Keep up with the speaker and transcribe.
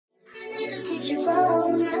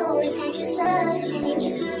always had your side, and you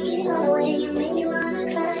just took it all away. You made me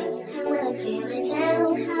wanna cry. And when I'm feeling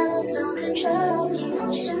down, I lose all control.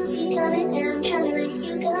 Emotions keep coming down, trying to let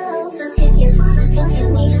you go. So if you wanna talk to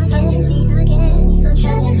me again, don't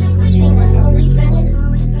try to make my dream my only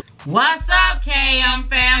friend. What's up, KM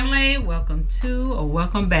family?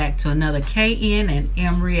 Welcome back to another KN and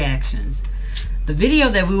M reactions. The video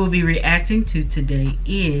that we will be reacting to today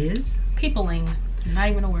is peopling. Not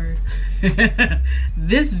even a word.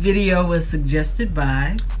 This video was suggested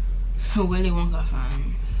by Willy Wonka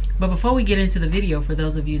fan. But before we get into the video, for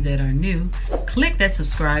those of you that are new, click that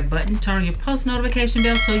subscribe button, turn on your post notification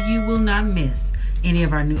bell so you will not miss any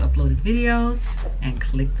of our new uploaded videos, and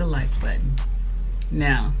click the like button.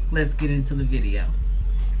 Now, let's get into the video.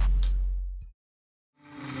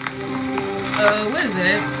 What is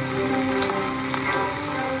it?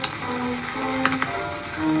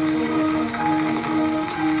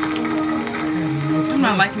 I'm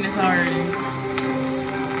not liking this already.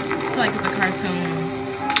 I feel like it's a cartoon.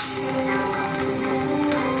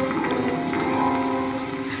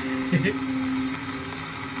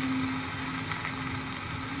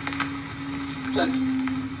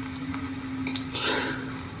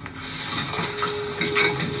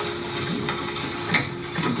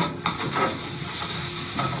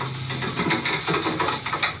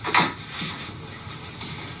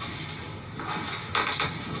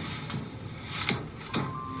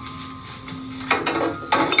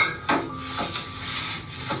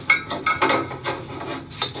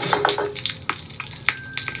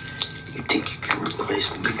 You think you can replace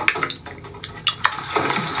me?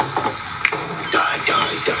 Die,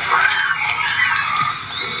 die, die.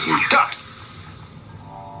 You die.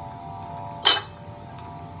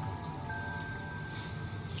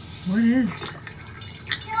 What is it?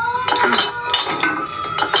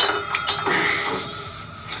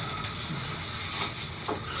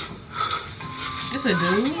 It's a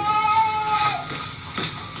dude.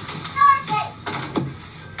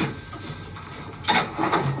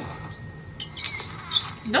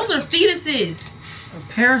 Those are fetuses. Or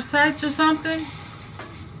parasites or something?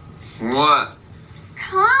 What?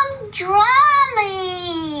 Come draw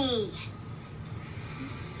me.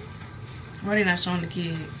 Why are they not showing the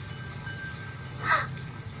kid? I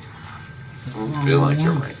don't feel like it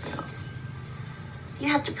right now. You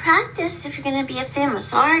have to practice if you're going to be a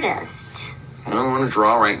famous artist. I don't want to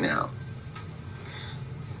draw right now.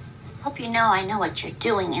 Hope you know I know what you're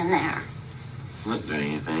doing in there. I'm not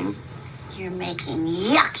doing anything. You're making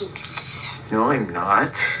yuckies. No, I'm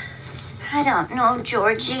not. I don't know,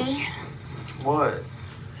 Georgie. What?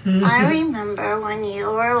 I remember when you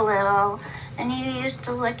were little and you used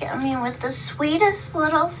to look at me with the sweetest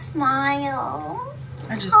little smile.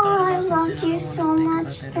 I just Oh, thought I about something. loved you so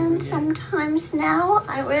much then. Sometimes now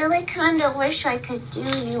I really kind of wish I could do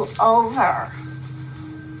you over.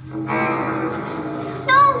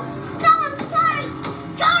 No, I'm sorry.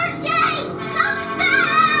 Georgie, come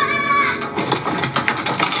back!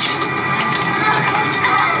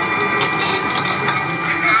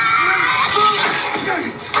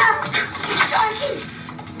 Georgie!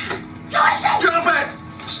 Stop it!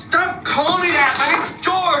 Stop calling me that! My name's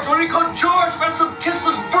George! What do you call George? That's some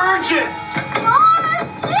kissless virgin!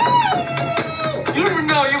 Georgie! You don't even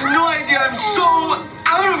know, you have no idea. I'm so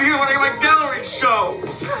out of here when I get my gallery show!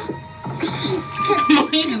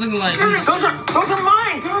 He's just looking like Those are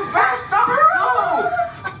mine! Stop! No!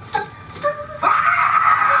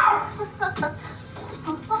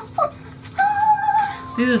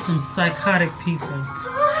 These are some psychotic people.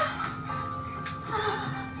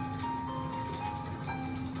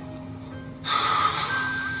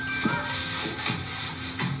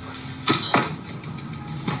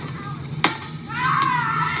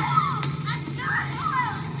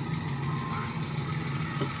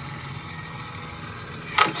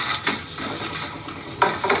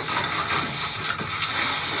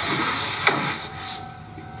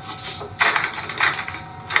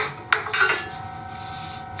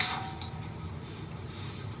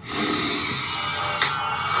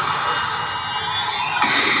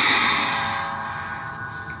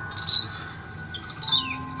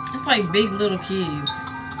 it's like big little kids.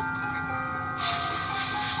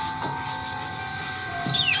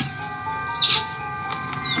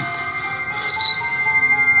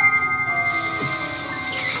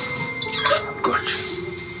 Gotcha.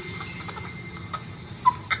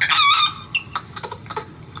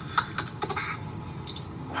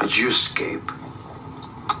 How'd you escape?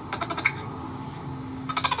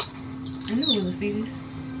 I knew it was a fetus.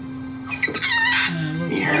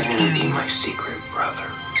 You're gonna be my secret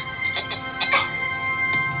brother.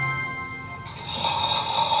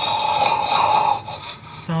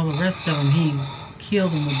 So all the rest of them, he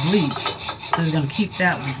killed them with bleach. So he's gonna keep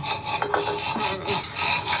that one.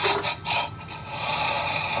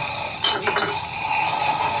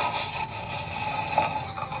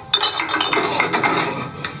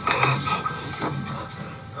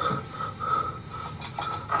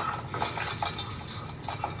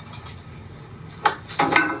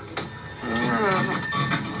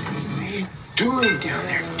 What are you doing down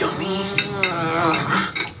there, dummy?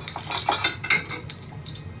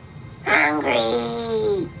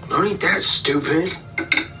 Hungry. Don't eat that, stupid.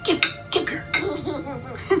 Get here.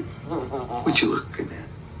 What you looking at?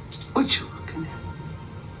 What you looking at?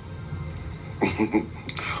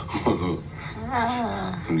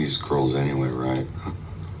 Who needs girls anyway, right?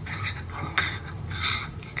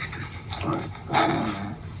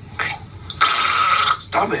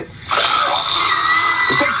 Stop it.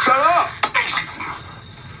 I said shut up.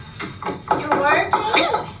 Georgie?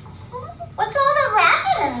 What's all the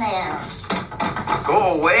racket in there? Go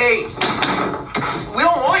away. We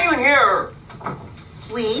don't want you in here.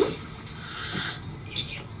 We?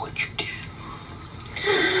 Idiot, what you did.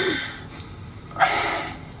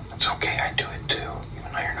 It's okay, I do it too,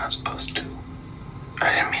 even though you're not supposed to. I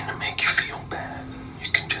didn't mean to make you feel bad.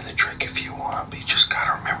 You can do the trick if you want, but you just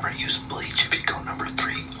gotta remember to use bleach if you go number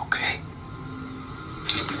 3, okay?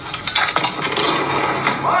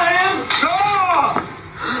 Mom! Stop!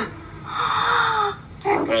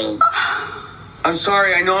 Hungry. I'm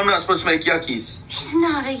sorry, I know I'm not supposed to make yuckies. He's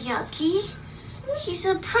not a yucky. He's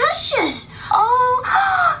a precious. Oh,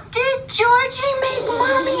 did Georgie make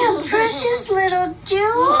Mommy a precious little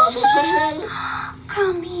jewel?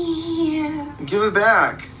 Come here. Give it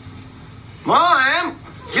back. Mom!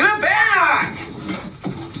 Give it back!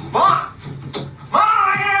 Mom!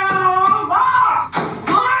 Mom! Mom!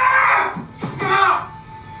 Mom! Mom!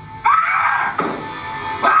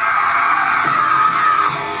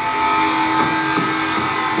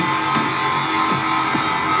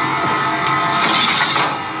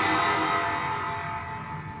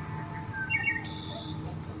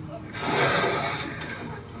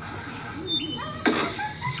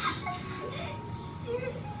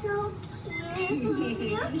 You're so cute.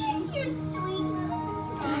 Look at your sweet little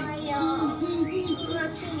smile.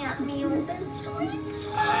 Looking at me with a sweet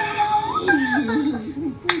smile.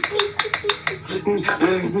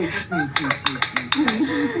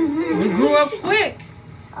 We grew up quick.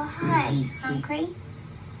 Oh, hi. Hungry?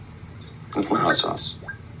 With my hot sauce.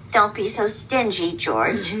 Don't be so stingy,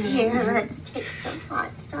 George. Here, let's take some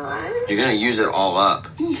hot sauce. You're gonna use it all up.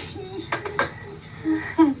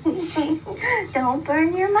 Don't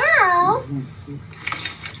burn your mouth.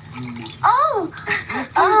 Oh!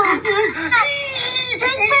 Oh!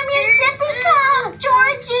 Drink from your sippy cup,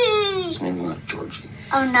 Georgie! His name's not Georgie.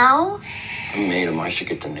 Oh, no? I made him. I should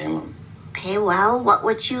get to name him. Okay, well, what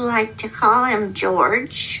would you like to call him,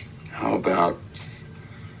 George? How about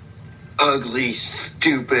ugly,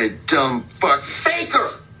 stupid, dumb fuck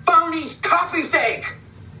faker? Phony, copy fake!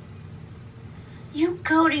 You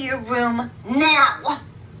go to your room now.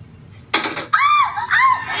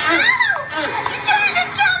 You're trying to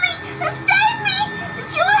kill me! Save me!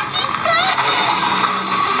 Georgie, save me!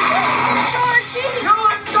 Georgie! No,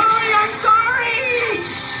 I'm sorry! I'm sorry!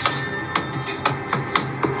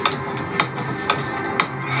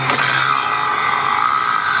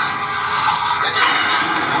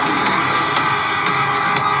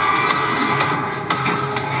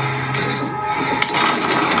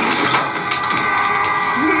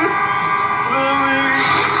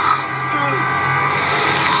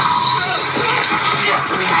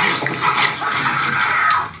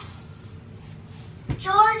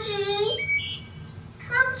 Georgie!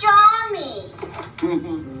 Come draw me!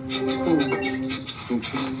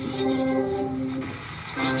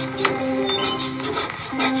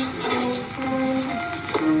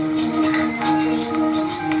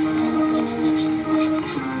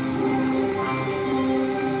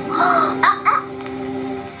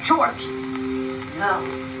 George! No.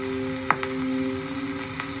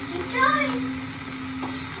 Keep drawing,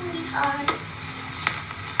 sweetheart.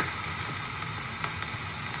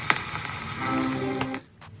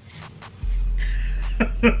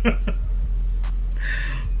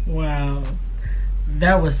 Wow.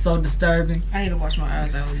 That was so disturbing. I need to wash my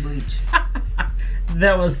eyes out with bleach.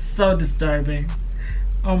 That was so disturbing.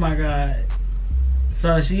 Oh my God.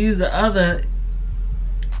 So she used the other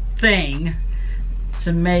thing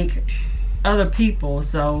to make other people.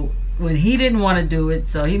 So when he didn't want to do it,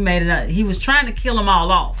 so he made it. He was trying to kill them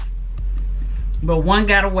all off, but one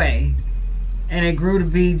got away, and it grew to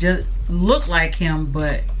be just look like him,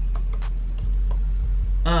 but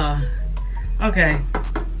okay.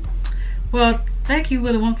 Well, Thank you,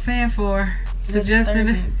 Willy Wonka fan, for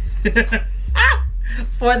suggesting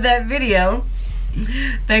for that video.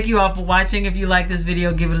 Thank you all for watching. If you like this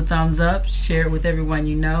video, give it a thumbs up, share it with everyone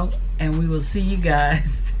you know, and we will see you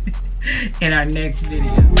guys in our next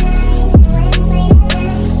video.